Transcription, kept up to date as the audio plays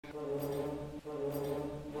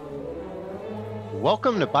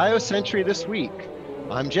Welcome to BioCentury This Week.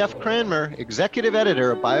 I'm Jeff Cranmer, Executive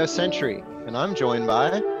Editor of BioCentury, and I'm joined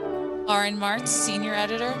by Lauren Martz, Senior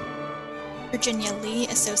Editor. Virginia Lee,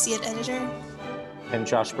 Associate Editor. And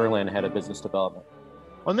Josh Berlin, Head of Business Development.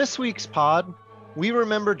 On this week's pod, we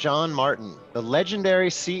remember John Martin, the legendary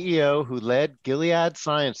CEO who led Gilead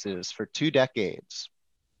Sciences for 2 decades.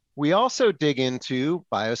 We also dig into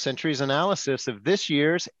BioCentury's analysis of this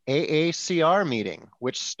year's AACR meeting,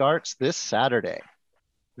 which starts this Saturday.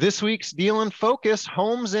 This week's Deal in Focus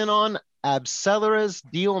homes in on AbCellera's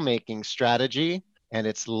deal-making strategy and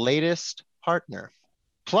its latest partner.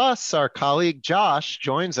 Plus, our colleague Josh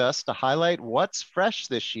joins us to highlight what's fresh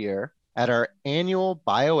this year at our annual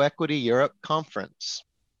BioEquity Europe conference.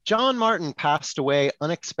 John Martin passed away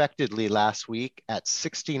unexpectedly last week at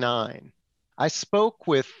 69. I spoke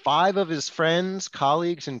with 5 of his friends,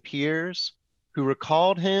 colleagues, and peers who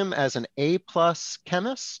recalled him as an A-plus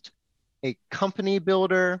chemist, a company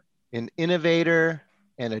builder, an innovator,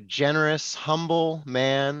 and a generous, humble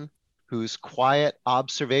man whose quiet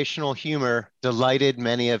observational humor delighted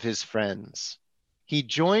many of his friends. He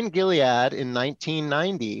joined Gilead in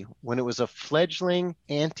 1990 when it was a fledgling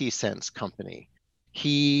antisense company.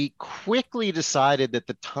 He quickly decided that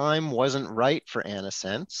the time wasn't right for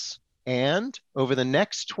antisense, and over the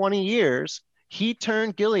next 20 years, he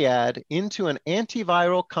turned Gilead into an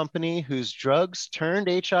antiviral company whose drugs turned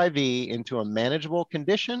HIV into a manageable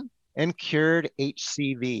condition and cured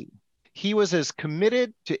HCV. He was as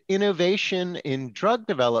committed to innovation in drug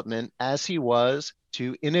development as he was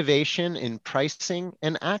to innovation in pricing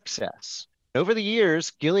and access. Over the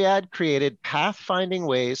years, Gilead created pathfinding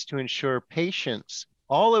ways to ensure patients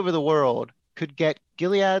all over the world could get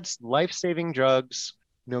Gilead's life-saving drugs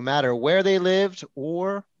no matter where they lived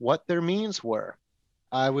or what their means were.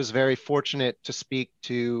 I was very fortunate to speak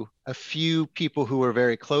to a few people who were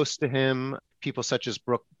very close to him, people such as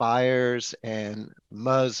Brooke Byers and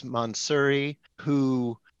Muz Mansouri,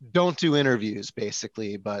 who don't do interviews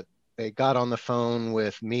basically, but they got on the phone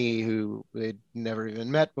with me, who they'd never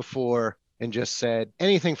even met before, and just said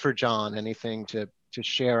anything for John, anything to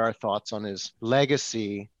share our thoughts on his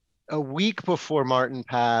legacy. A week before Martin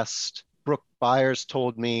passed, Brooke Byers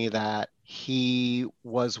told me that he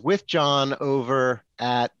was with John over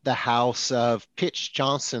at the house of Pitch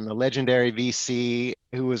Johnson, the legendary VC,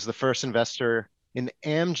 who was the first investor in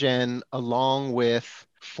Amgen, along with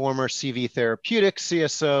former CV Therapeutics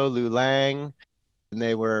CSO Lou Lang. And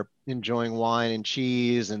they were enjoying wine and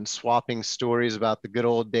cheese and swapping stories about the good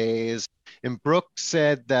old days. And Brooke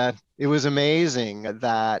said that it was amazing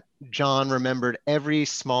that John remembered every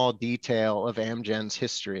small detail of Amgen's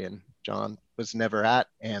history, and John was never at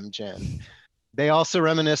Amgen. They also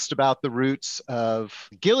reminisced about the roots of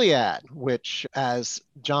Gilead, which, as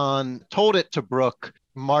John told it to Brooke,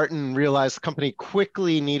 Martin realized the company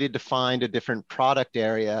quickly needed to find a different product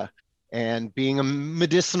area. And being a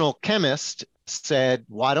medicinal chemist, said,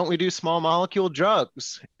 why don't we do small molecule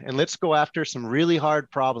drugs? And let's go after some really hard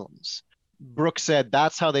problems. Brooke said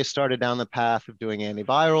that's how they started down the path of doing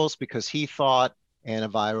antivirals, because he thought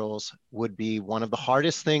antivirals would be one of the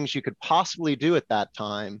hardest things you could possibly do at that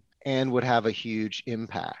time and would have a huge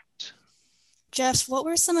impact. Jeff, what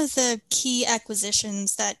were some of the key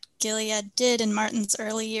acquisitions that Gilead did in Martin's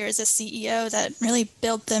early years as CEO that really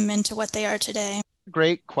built them into what they are today?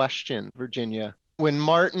 Great question, Virginia. When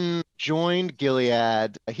Martin joined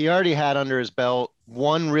Gilead, he already had under his belt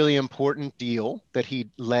one really important deal that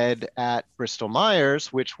he led at Bristol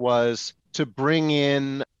Myers, which was to bring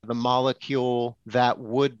in the molecule that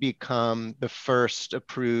would become the first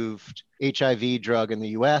approved HIV drug in the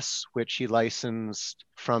US, which he licensed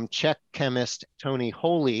from Czech chemist Tony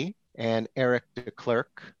Holy and Eric de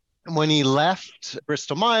Klerk. When he left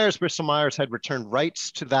Bristol Myers had returned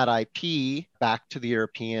rights to that IP back to the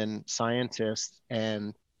European scientists,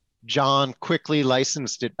 and John quickly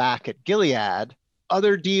licensed it back at Gilead.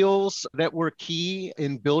 Other deals that were key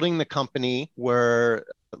in building the company were,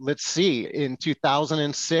 in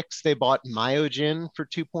 2006, they bought Myogen for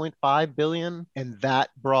 $2.5 billion, and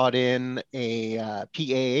that brought in a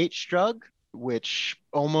PAH drug, which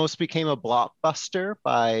almost became a blockbuster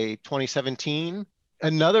by 2017.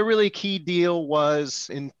 Another really key deal was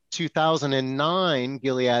in 2009,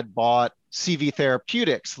 Gilead bought CV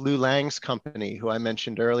Therapeutics, Lou Lang's company, who I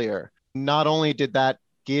mentioned earlier. Not only did that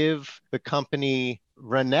give the company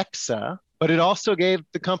Ranexa, but it also gave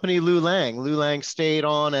the company Lou Lang. Lou Lang stayed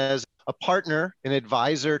on as a partner, an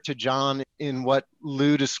advisor to John in what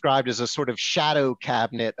Lou described as a sort of shadow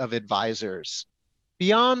cabinet of advisors.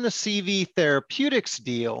 Beyond the CV Therapeutics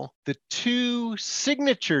deal, the two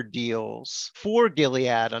signature deals for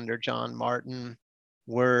Gilead under John Martin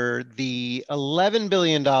were the $11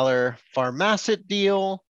 billion Pharmacet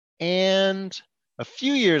deal and a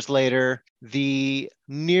few years later, the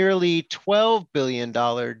nearly $12 billion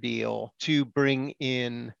deal to bring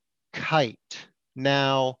in Kite.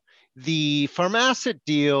 Now, the Pharmacet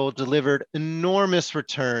deal delivered enormous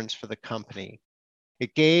returns for the company.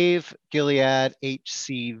 It gave Gilead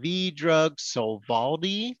HCV drug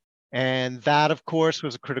Sovaldi, and that, of course,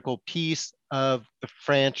 was a critical piece of the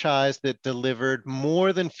franchise that delivered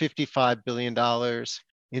more than $55 billion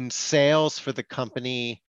in sales for the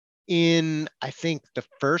company in, I think, the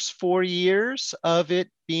first 4 years of it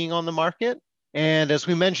being on the market. And as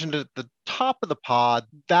we mentioned at the top of the pod,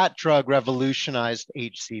 that drug revolutionized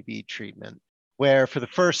HCV treatment, where for the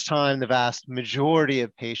first time, the vast majority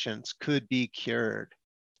of patients could be cured.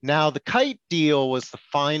 Now, the Kite deal was the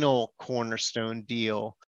final cornerstone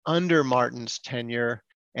deal under Martin's tenure,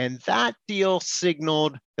 and that deal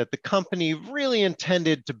signaled that the company really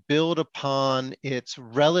intended to build upon its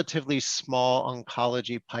relatively small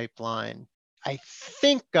oncology pipeline. I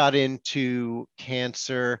think got into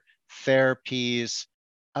cancer therapies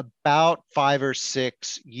about 5 or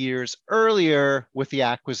 6 years earlier with the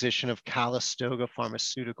acquisition of Calistoga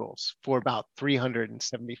Pharmaceuticals for about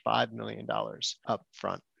 $375 million up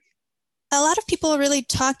front. A lot of people really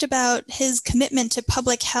talked about his commitment to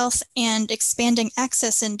public health and expanding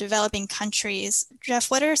access in developing countries. Jeff,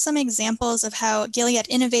 what are some examples of how Gilead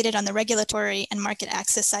innovated on the regulatory and market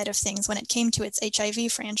access side of things when it came to its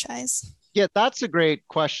HIV franchise? Yeah, that's a great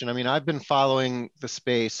question. I mean, I've been following the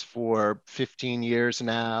space for 15 years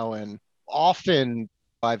now, and often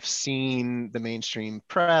I've seen the mainstream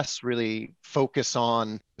press really focus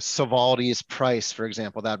on Sovaldi's price, for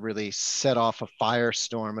example. That really set off a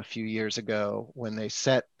firestorm a few years ago when they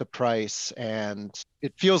set the price. And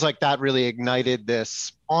it feels like that really ignited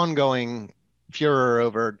this ongoing furor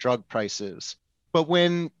over drug prices. But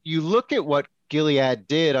when you look at what Gilead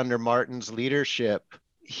did under Martin's leadership,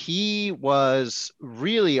 he was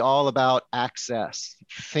really all about access,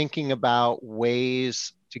 thinking about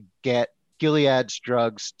ways to get Gilead's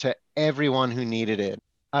drugs to everyone who needed it.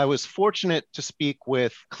 I was fortunate to speak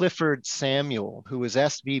with Clifford Samuel, who was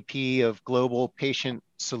SVP of Global Patient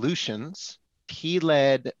Solutions. He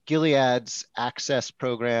led Gilead's access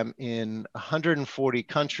program in 140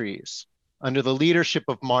 countries under the leadership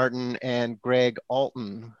of Martin and Greg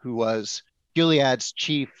Alton, who was Gilead's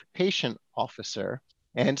chief patient officer.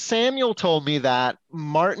 And Samuel told me that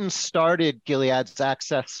Martin started Gilead's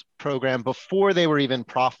access program before they were even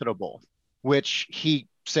profitable, which he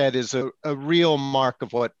said is a real mark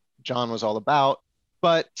of what John was all about.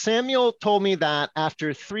 But Samuel told me that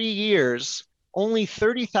after 3 years, only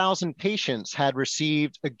 30,000 patients had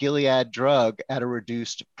received a Gilead drug at a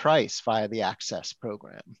reduced price via the access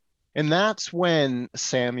program. And that's when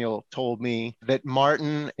Samuel told me that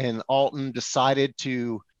Martin and Alton decided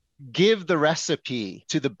to give the recipe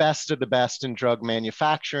to the best of the best in drug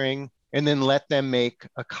manufacturing and then let them make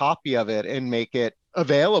a copy of it and make it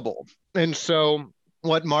available. And so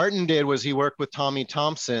what Martin did was he worked with Tommy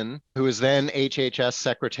Thompson, who was then HHS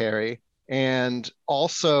secretary, and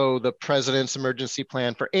also the president's emergency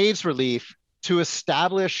plan for AIDS relief to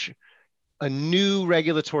establish a new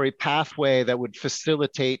regulatory pathway that would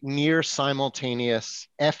facilitate near simultaneous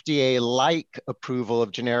FDA-like approval of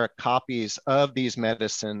generic copies of these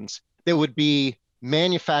medicines that would be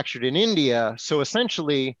manufactured in India. So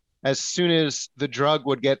essentially, as soon as the drug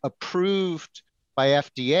would get approved by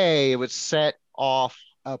FDA, it would set off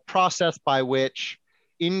a process by which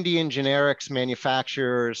Indian generics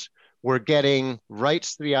manufacturers were getting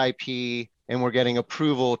rights to the IP and were getting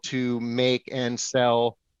approval to make and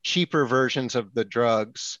sell cheaper versions of the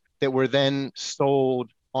drugs that were then sold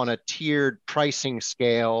on a tiered pricing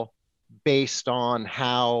scale based on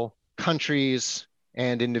how countries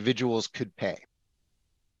and individuals could pay.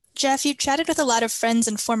 Jeff, you chatted with a lot of friends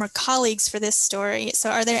and former colleagues for this story. So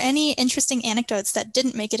are there any interesting anecdotes that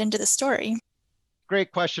didn't make it into the story?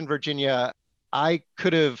 Great question, Virginia. I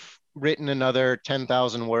could have written another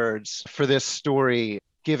 10,000 words for this story,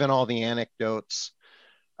 given all the anecdotes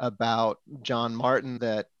about John Martin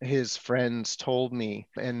that his friends told me.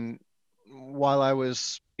 And while I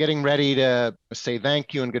was getting ready to say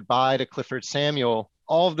thank you and goodbye to Clifford Samuel,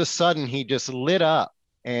 all of a sudden he just lit up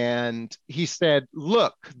and he said,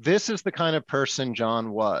 look, this is the kind of person John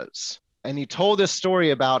was. And he told this story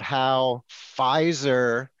about how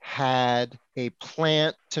Pfizer had a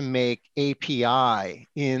plant to make API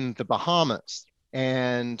in the Bahamas,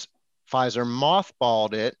 and Pfizer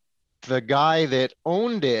mothballed it The guy that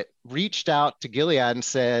owned it reached out to Gilead and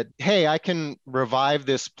said, hey, I can revive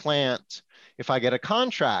this plant if I get a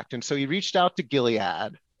contract. And so he reached out to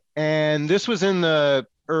Gilead. And this was in the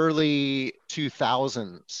early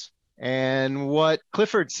 2000s. And what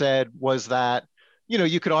Clifford said was that,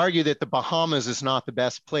 you could argue that the Bahamas is not the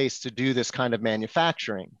best place to do this kind of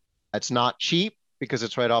manufacturing. It's not cheap because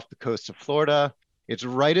it's right off the coast of Florida. It's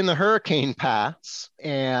right in the hurricane paths.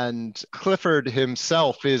 And Clifford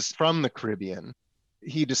himself is from the Caribbean.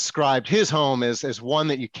 He described his home as one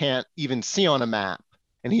that you can't even see on a map.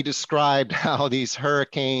 And he described how these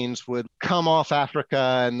hurricanes would come off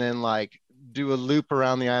Africa and then do a loop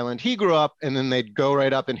around the island he grew up, and then they'd go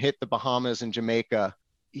right up and hit the Bahamas and Jamaica.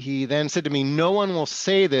 He then said to me, no one will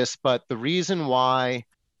say this, but the reason why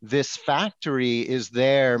this factory is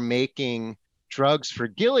there making drugs for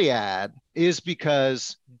Gilead is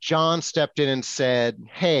because John stepped in and said,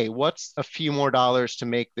 hey, what's a few more dollars to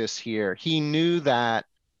make this here? He knew that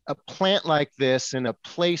a plant like this in a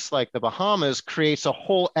place like the Bahamas creates a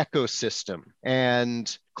whole ecosystem.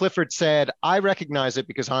 And Clifford said, I recognize it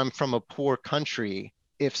because I'm from a poor country.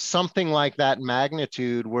 If something like that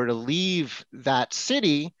magnitude were to leave that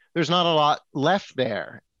city, there's not a lot left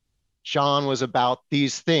there. John was about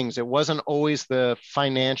these things. It wasn't always the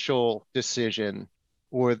financial decision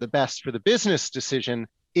or the best for the business decision.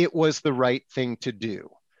 It was the right thing to do.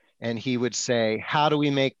 And he would say, how do we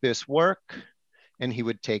make this work? And he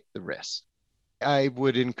would take the risk. I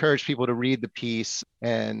would encourage people to read the piece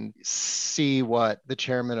and see what the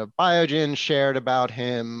chairman of Biogen shared about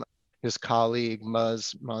him, his colleague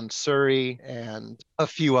Muz Mansouri, and a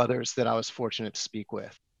few others that I was fortunate to speak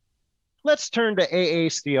with. Let's turn to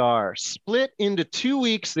AACR. Split into 2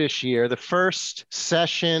 weeks this year. The first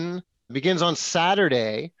session begins on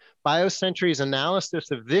Saturday. BioCentury's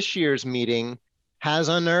analysis of this year's meeting has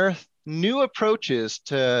unearthed new approaches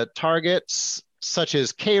to targets such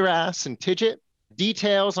as KRAS and TIGIT,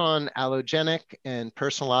 details on allogenic and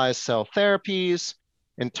personalized cell therapies,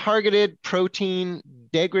 and targeted protein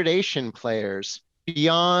degradation players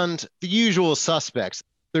beyond the usual suspects.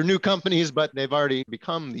 They're new companies, but they've already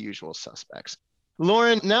become the usual suspects.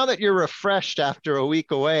 Lauren, now that you're refreshed after a week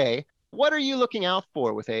away, what are you looking out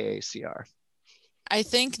for with AACR? I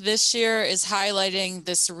think this year is highlighting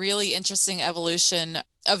this really interesting evolution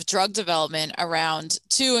of drug development around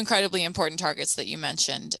two incredibly important targets that you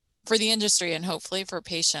mentioned for the industry and hopefully for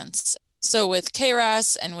patients. So with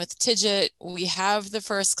KRAS and with TIGIT, we have the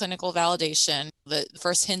first clinical validation, the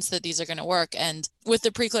first hints that these are going to work. And with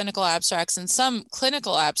the preclinical abstracts and some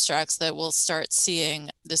clinical abstracts that we'll start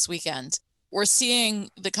seeing this weekend, we're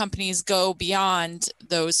seeing the companies go beyond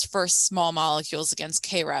those first small molecules against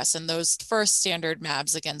KRAS and those first standard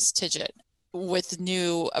mAbs against TIGIT with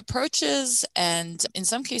new approaches and in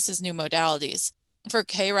some cases new modalities. For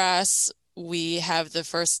KRAS, we have the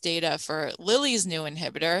first data for Lilly's new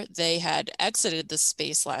inhibitor. They had exited the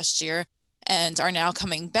space last year and are now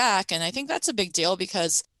coming back. And I think that's a big deal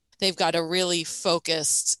because they've got a really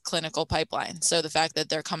focused clinical pipeline. So the fact that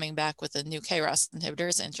they're coming back with a new KRAS inhibitor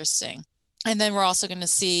is interesting. And then we're also going to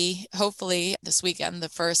see, hopefully this weekend, the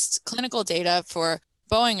first clinical data for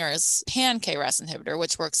Boehringer's pan-KRAS inhibitor,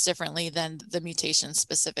 which works differently than the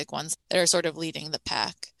mutation-specific ones that are sort of leading the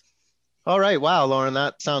pack. All right. Wow, Lauren,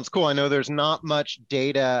 that sounds cool. I know there's not much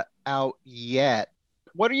data out yet.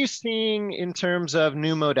 What are you seeing in terms of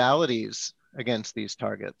new modalities against these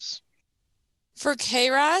targets? For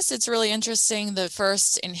KRAS, it's really interesting. The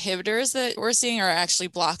first inhibitors that we're seeing are actually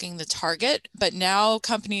blocking the target, but now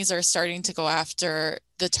companies are starting to go after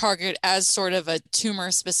the target as sort of a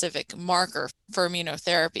tumor-specific marker for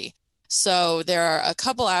immunotherapy. So there are a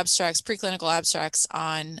couple abstracts, preclinical abstracts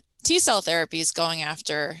on T-cell therapies going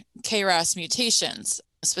after KRAS mutations,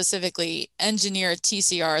 specifically engineered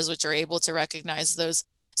TCRs, which are able to recognize those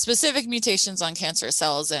specific mutations on cancer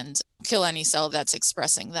cells and kill any cell that's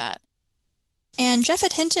expressing that. And Jeff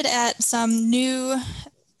had hinted at some new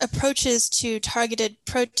approaches to targeted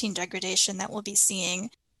protein degradation that we'll be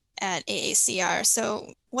seeing at AACR.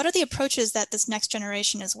 So what are the approaches that this next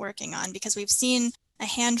generation is working on? Because we've seen a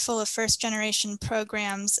handful of first generation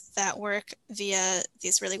programs that work via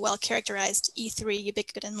these really well characterized E3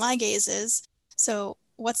 ubiquitin ligases. So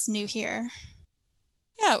what's new here?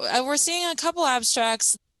 Yeah, we're seeing a couple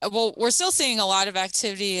abstracts. Well, we're still seeing a lot of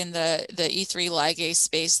activity in the E3 ligase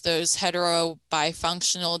space, those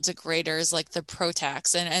heterobifunctional degraders like the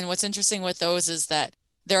PROTACs. And what's interesting with those is that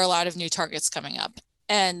there are a lot of new targets coming up.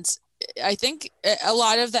 And I think a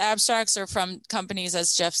lot of the abstracts are from companies,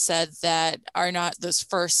 as Jeff said, that are not those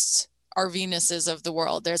first Arvinuses of the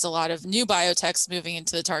world. There's a lot of new biotechs moving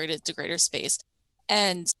into the targeted degrader space.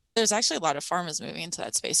 And There's actually a lot of pharmas moving into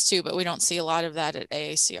that space too, but we don't see a lot of that at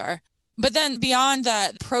AACR. But then beyond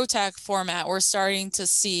that PROTAC format, we're starting to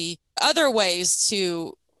see other ways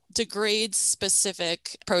to degrade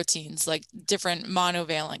specific proteins, like different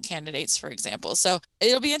monovalent candidates, for example. So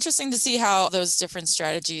it'll be interesting to see how those different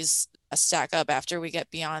strategies stack up after we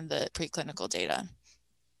get beyond the preclinical data.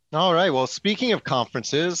 All right. Well, speaking of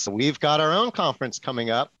conferences, we've got our own conference coming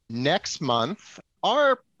up next month.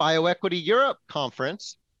 Our BioEquity Europe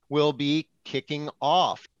conference will be kicking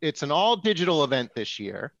off. It's an all digital event this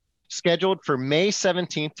year, scheduled for May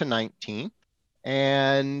 17th to 19th.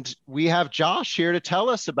 And we have Josh here to tell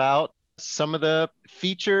us about some of the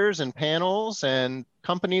features and panels and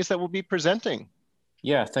companies that will be presenting.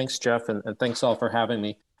 Yeah, thanks, Jeff, and thanks all for having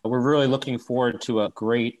me. We're really looking forward to a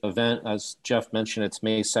great event. As Jeff mentioned, it's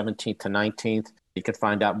May 17th to 19th. You can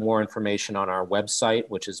find out more information on our website,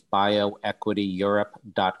 which is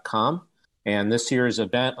bioequityeurope.com. And this year's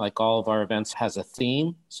event, like all of our events, has a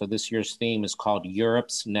theme. So this year's theme is called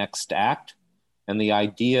Europe's Next Act. And the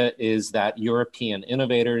idea is that European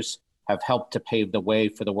innovators have helped to pave the way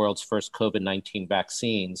for the world's first COVID-19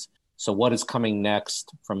 vaccines. So what is coming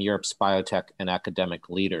next from Europe's biotech and academic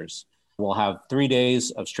leaders? We'll have 3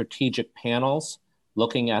 days of strategic panels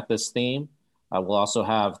looking at this theme. We'll also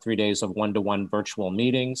have 3 days of one-to-one virtual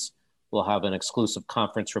meetings. We'll have an exclusive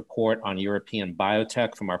conference report on European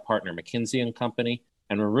biotech from our partner McKinsey & Company.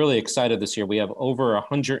 And we're really excited this year. We have over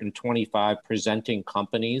 125 presenting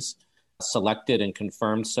companies selected and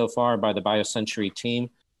confirmed so far by the BioCentury team.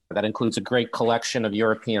 That includes a great collection of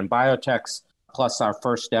European biotechs, plus our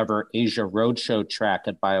first ever Asia Roadshow track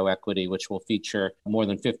at BioEquity, which will feature more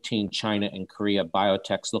than 15 China and Korea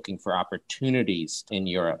biotechs looking for opportunities in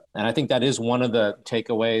Europe. And I think that is one of the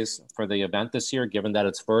takeaways for the event this year, given that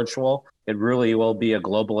it's virtual. It really will be a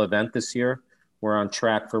global event this year. We're on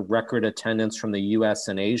track for record attendance from the US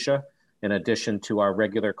and Asia, in addition to our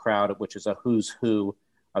regular crowd, which is a who's who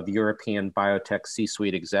of European biotech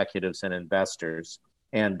C-suite executives and investors.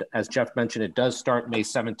 And as Jeff mentioned, it does start May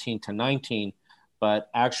 17 to 19, but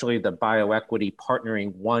actually the BioEquity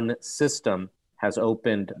Partnering One system has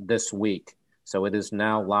opened this week. So it is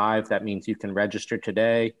now live. That means you can register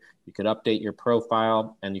today, you can update your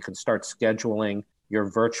profile, and you can start scheduling your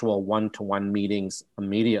virtual one-to-one meetings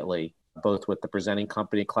immediately, both with the presenting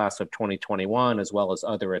company class of 2021 as well as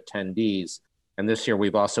other attendees. And this year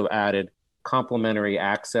we've also added complimentary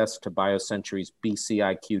access to BioCentury's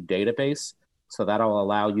BCIQ database. So that'll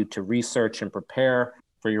allow you to research and prepare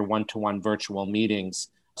for your one-to-one virtual meetings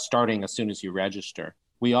starting as soon as you register.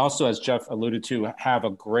 We also, as Jeff alluded to, have a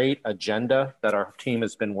great agenda that our team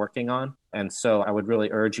has been working on. And so I would really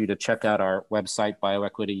urge you to check out our website,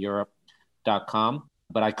 bioequityeurope.com.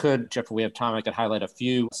 But I could, Jeff, if we have time, I could highlight a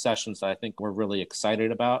few sessions that I think we're really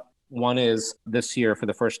excited about. One is this year, for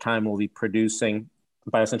the first time, we'll be producing,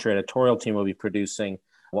 the BioCentury editorial team will be producing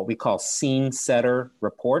what we call scene setter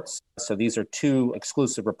reports. So these are 2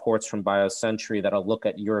 exclusive reports from BioCentury that'll look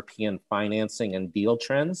at European financing and deal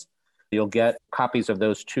trends. You'll get copies of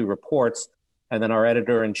those 2 reports, and then our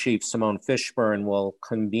editor-in-chief, Simone Fishburne, will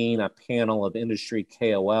convene a panel of industry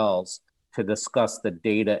KOLs to discuss the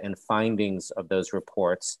data and findings of those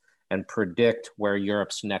reports and predict where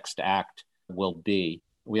Europe's next act will be.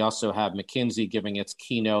 We also have McKinsey giving its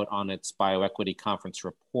keynote on its BioEquity conference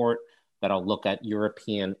report that'll look at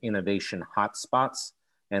European innovation hotspots,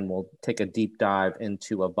 and we'll take a deep dive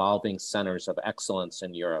into evolving centers of excellence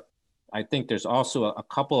in Europe. I think there's also a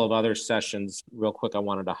couple of other sessions real quick I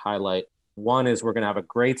wanted to highlight. One is we're going to have a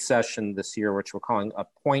great session this year, which we're calling a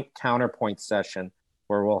point counterpoint session,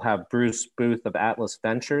 where we'll have Bruce Booth of Atlas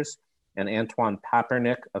Ventures and Antoine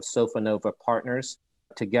Papernik of Sofanova Partners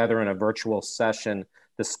together in a virtual session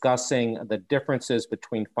discussing the differences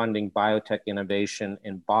between funding biotech innovation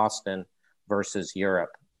in Boston versus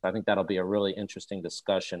Europe. I think that'll be a really interesting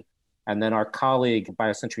discussion. And then our colleague,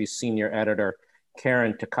 BioCentury senior editor,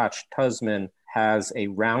 Karen Tkach-Tuzman, has a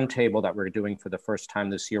roundtable that we're doing for the first time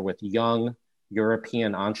this year with young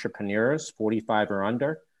European entrepreneurs, 45 or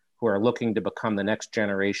under, who are looking to become the next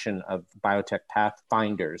generation of biotech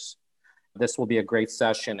pathfinders. This will be a great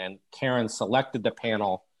session, and Karen selected the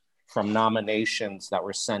panel from nominations that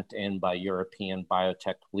were sent in by European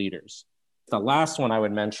biotech leaders. The last one I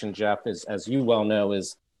would mention, Jeff, is, as you well know,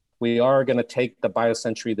 is we are going to take the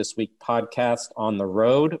BioCentury This Week podcast on the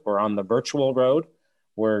road, or on the virtual road,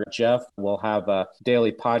 where Jeff will have a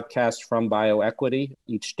daily podcast from BioEquity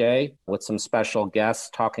each day with some special guests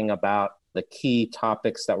talking about the key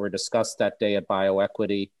topics that were discussed that day at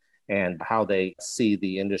BioEquity and how they see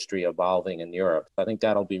the industry evolving in Europe. I think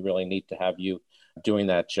that'll be really neat to have you doing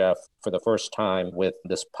that, Jeff, for the first time with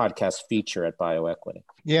this podcast feature at BioEquity.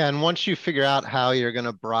 Yeah, and once you figure out how you're going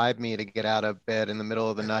to bribe me to get out of bed in the middle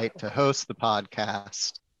of the night to host the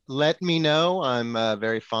podcast, let me know. I'm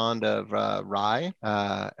very fond of rye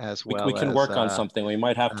as well. We can work on something. We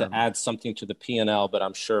might have to add something to the P&L, but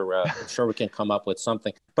I'm sure we can come up with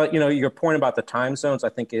something. But your point about the time zones, I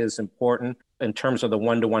think, is important in terms of the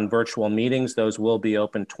one-to-one virtual meetings. Those will be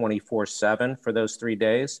open 24/7 for those 3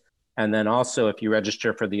 days. And then also, if you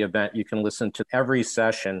register for the event, you can listen to every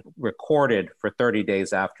session recorded for 30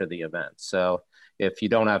 days after the event. So if you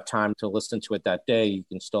don't have time to listen to it that day, you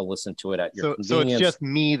can still listen to it at your convenience. So it's just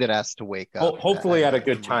me that has to wake up. Hopefully at a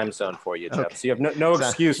good time zone for you, Jeff. Okay. So you have no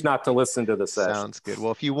excuse not to listen to the session. Sounds good.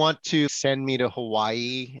 Well, if you want to send me to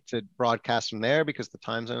Hawaii to broadcast from there because the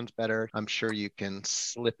time zone's better, I'm sure you can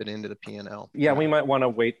slip it into the P&L. Yeah, we might want to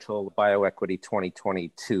wait till BioEquity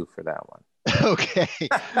 2022 for that one. Okay.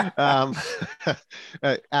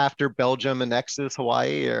 After Belgium annexes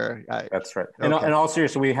Hawaii, that's right. Okay. In all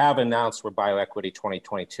seriousness, we have announced where BioEquity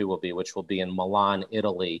 2022 will be, which will be in Milan,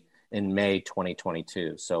 Italy in May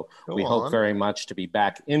 2022. So we hope very much to be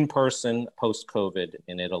back in person post-COVID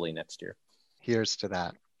in Italy next year. Here's to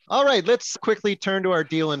that. All right, let's quickly turn to our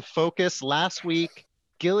deal in focus. Last week,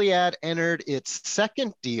 Gilead entered its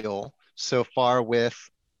second deal so far with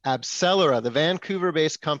AbCellera, the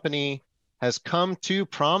Vancouver-based company has come to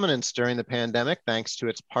prominence during the pandemic thanks to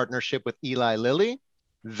its partnership with Eli Lilly.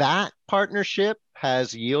 That partnership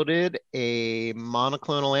has yielded a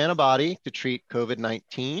monoclonal antibody to treat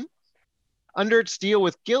COVID-19. Under its deal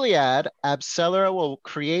with Gilead, AbCellera will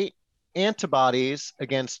create antibodies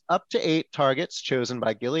against up to 8 targets chosen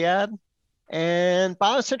by Gilead. And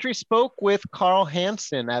BioCentury spoke with Carl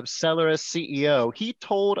Hansen, AbCellera's CEO. He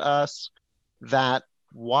told us that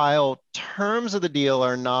while terms of the deal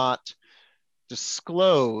are not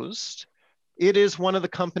disclosed, it is one of the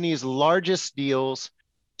company's largest deals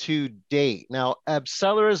to date. Now,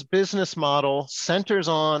 AbCellera's business model centers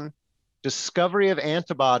on discovery of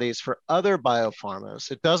antibodies for other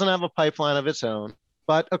biopharmas. It doesn't have a pipeline of its own,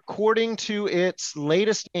 but according to its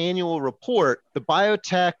latest annual report, the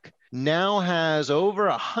biotech now has over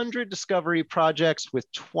 100 discovery projects with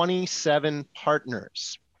 27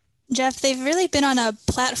 partners. Jeff, they've really been on a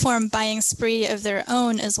platform buying spree of their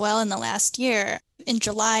own as well in the last year. In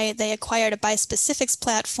July, they acquired a bispecifics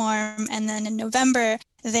platform, and then in November,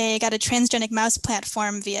 they got a transgenic mouse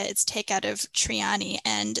platform via its takeout of Trianni.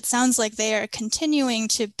 And it sounds like they are continuing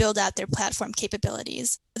to build out their platform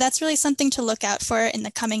capabilities. That's really something to look out for in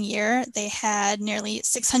the coming year. They had nearly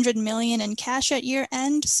 $600 million in cash at year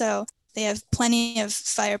end, so they have plenty of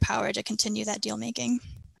firepower to continue that deal making.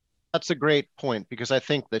 That's a great point because I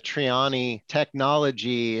think the Trianni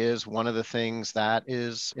technology is one of the things that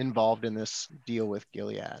is involved in this deal with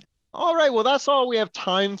Gilead. All right, well, that's all we have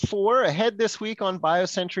time for. Ahead this week on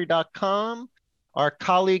BioCentury.com, our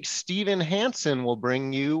colleague Stephen Hansen will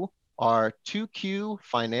bring you our 2Q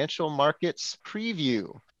financial markets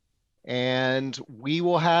preview. And we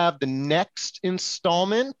will have the next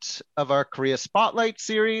installment of our Korea Spotlight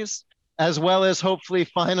series, as well as hopefully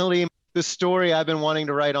finally the story I've been wanting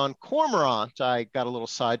to write on Cormorant. I got a little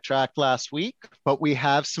sidetracked last week, but we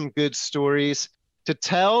have some good stories to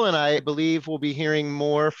tell, and I believe we'll be hearing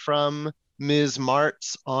more from Ms.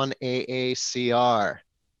 Martz on AACR,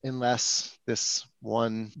 unless this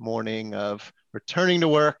one morning of returning to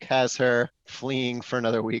work has her fleeing for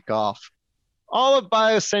another week off. All of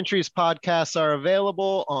BioCentury's podcasts are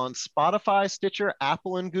available on Spotify, Stitcher,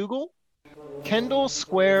 Apple, and Google. Kendall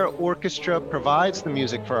Square Orchestra provides the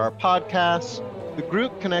music for our podcasts. The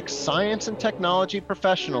group connects science and technology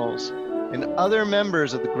professionals and other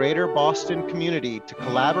members of the greater Boston community to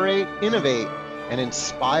collaborate, innovate, and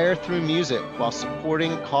inspire through music while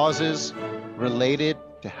supporting causes related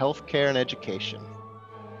to healthcare and education.